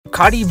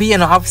Cardi B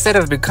and Offset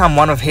have become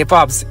one of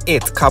hip-hop's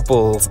it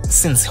couples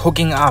since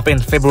hooking up in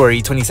February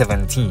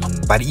 2017,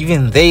 but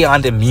even they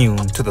aren't immune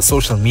to the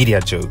social media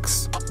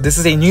jokes. This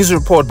is a news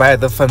report by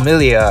the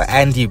familiar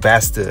Andy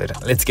Bustard.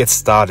 Let's get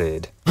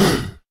started.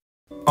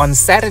 On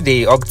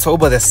Saturday,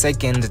 October the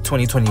 2nd,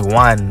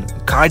 2021,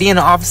 Cardi and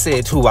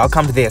Offset, who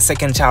welcomed their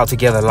second child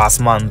together last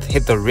month,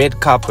 hit the red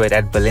carpet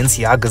at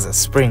Balenciaga's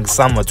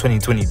Spring-Summer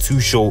 2022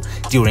 show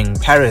during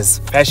Paris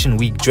Fashion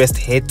Week, dressed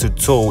head to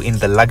toe in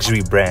the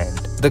luxury brand.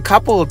 The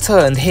couple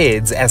turned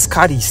heads as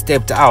Cardi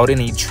stepped out in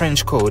a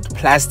trench coat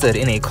plastered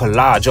in a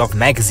collage of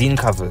magazine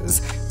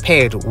covers,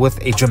 paired with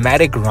a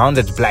dramatic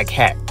rounded black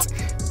hat.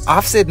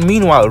 Offset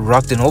meanwhile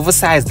rocked an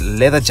oversized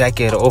leather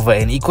jacket over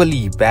an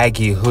equally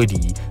baggy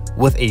hoodie,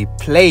 with a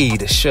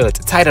plaid shirt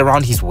tied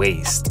around his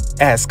waist.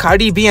 As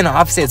Cardi B and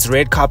Offset's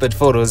red carpet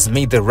photos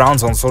made the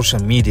rounds on social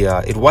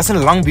media, it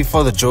wasn't long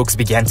before the jokes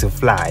began to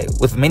fly,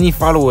 with many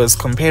followers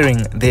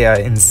comparing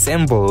their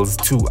ensembles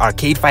to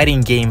arcade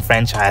fighting game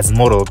franchise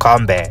Mortal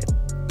Kombat.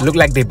 "Look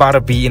like they about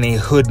to be in a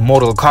hood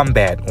Mortal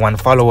Kombat," one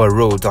follower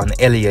wrote on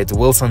Elliot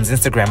Wilson's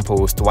Instagram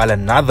post, while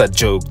another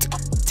joked,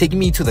 "Take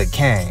me to the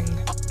Kang."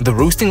 The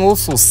roasting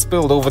also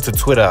spilled over to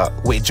Twitter,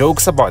 where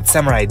jokes about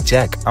Samurai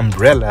Jack,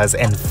 umbrellas,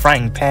 and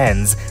frying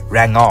pans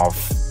rang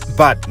off.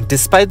 But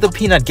despite the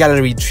peanut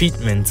gallery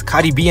treatment,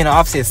 Cardi B and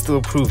Offset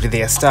still proved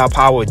their star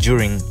power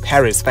during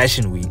Paris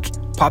Fashion Week,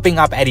 popping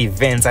up at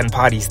events and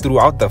parties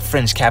throughout the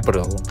French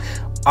capital.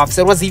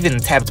 Offset was even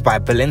tapped by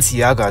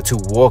Balenciaga to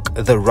walk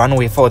the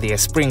runway for their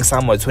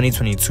Spring-Summer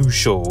 2022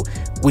 show,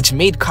 which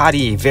made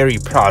Cardi a very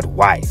proud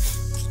wife.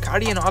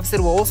 Cardi and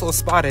Offset were also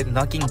spotted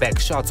knocking back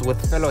shots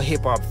with fellow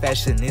hip-hop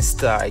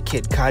fashionista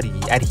Kid Cardi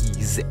at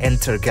his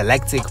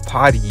intergalactic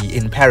party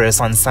in Paris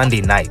on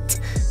Sunday night.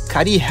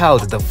 Cardi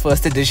held the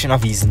first edition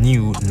of his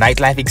new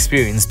nightlife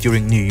experience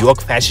during New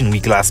York Fashion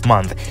Week last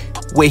month,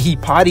 where he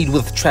partied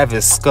with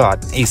Travis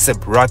Scott,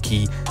 𝗬𝑰𝑵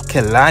Rocky,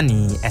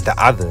 Kehlani, and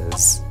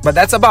others. But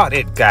that's about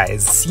it,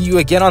 guys. See you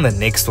again on the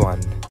next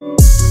one.